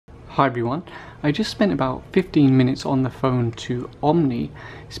Hi everyone, I just spent about 15 minutes on the phone to Omni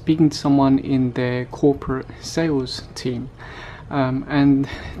speaking to someone in their corporate sales team, and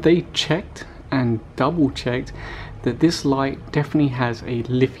they checked and double checked that this light definitely has a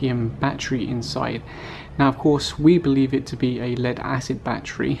lithium battery inside. Now of course we believe it to be a lead acid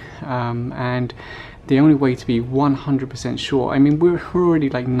battery, and the only way to be 100% sure, I mean we're already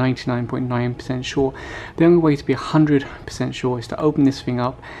like 99.9% sure, the only way to be 100% sure is to open this thing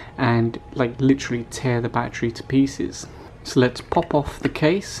up and like literally tear the battery to pieces. So let's pop off the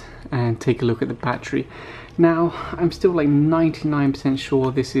case and take a look at the battery. Now I'm still like 99%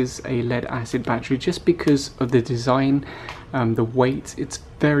 sure this is a lead acid battery just because of the design, the weight. It's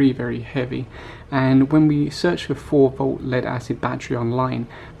very heavy, and when we search for 4-volt lead acid battery online,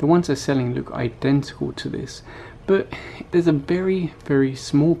 the ones they're selling look identical to this. But there's a very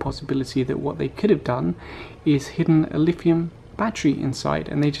small possibility that what they could have done is hidden a lithium battery inside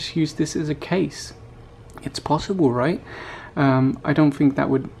and they just used this as a case. It's possible, right? I don't think that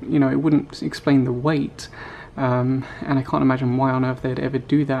would, it wouldn't explain the weight, and I can't imagine why on earth they'd ever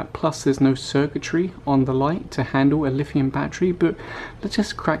do that. Plus there's no circuitry on the light to handle a lithium battery. But let's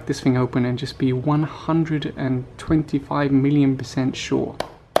just crack this thing open and just be 125 million% sure.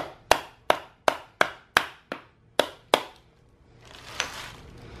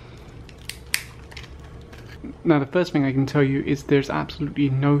 Now the first thing I can tell you is there's absolutely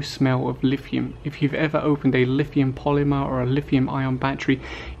no smell of lithium. If you've ever opened a lithium polymer or a lithium ion battery,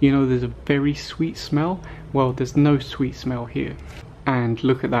 you know there's a very sweet smell. Well, there's no sweet smell here. And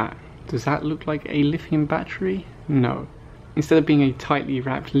look at that. Does that look like a lithium battery? No. Instead of being a tightly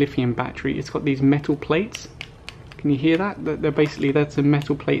wrapped lithium battery, it's got these metal plates. Can you hear that? They're basically, that's a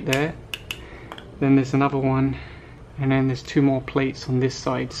metal plate there. Then there's another one. And then there's 2 more plates on this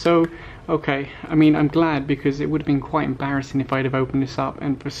side. So, okay, I mean, I'm glad, because it would have been quite embarrassing if I'd have opened this up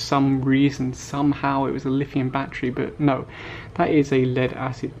and for some reason, somehow it was a lithium battery, but no, that is a lead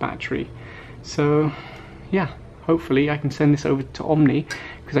acid battery. So, yeah, hopefully I can send this over to Omni,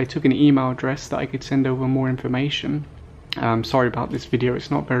 because I took an email address that I could send over more information. Sorry about this video, it's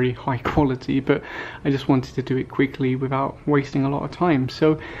not very high quality, but I just wanted to do it quickly without wasting a lot of time.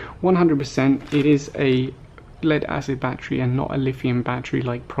 So, 100% it is a lead acid battery and not a lithium battery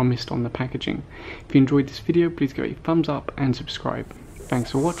like promised on the packaging. If you enjoyed this video, please give it a thumbs up and subscribe. Thanks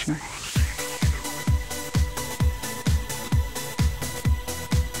for watching.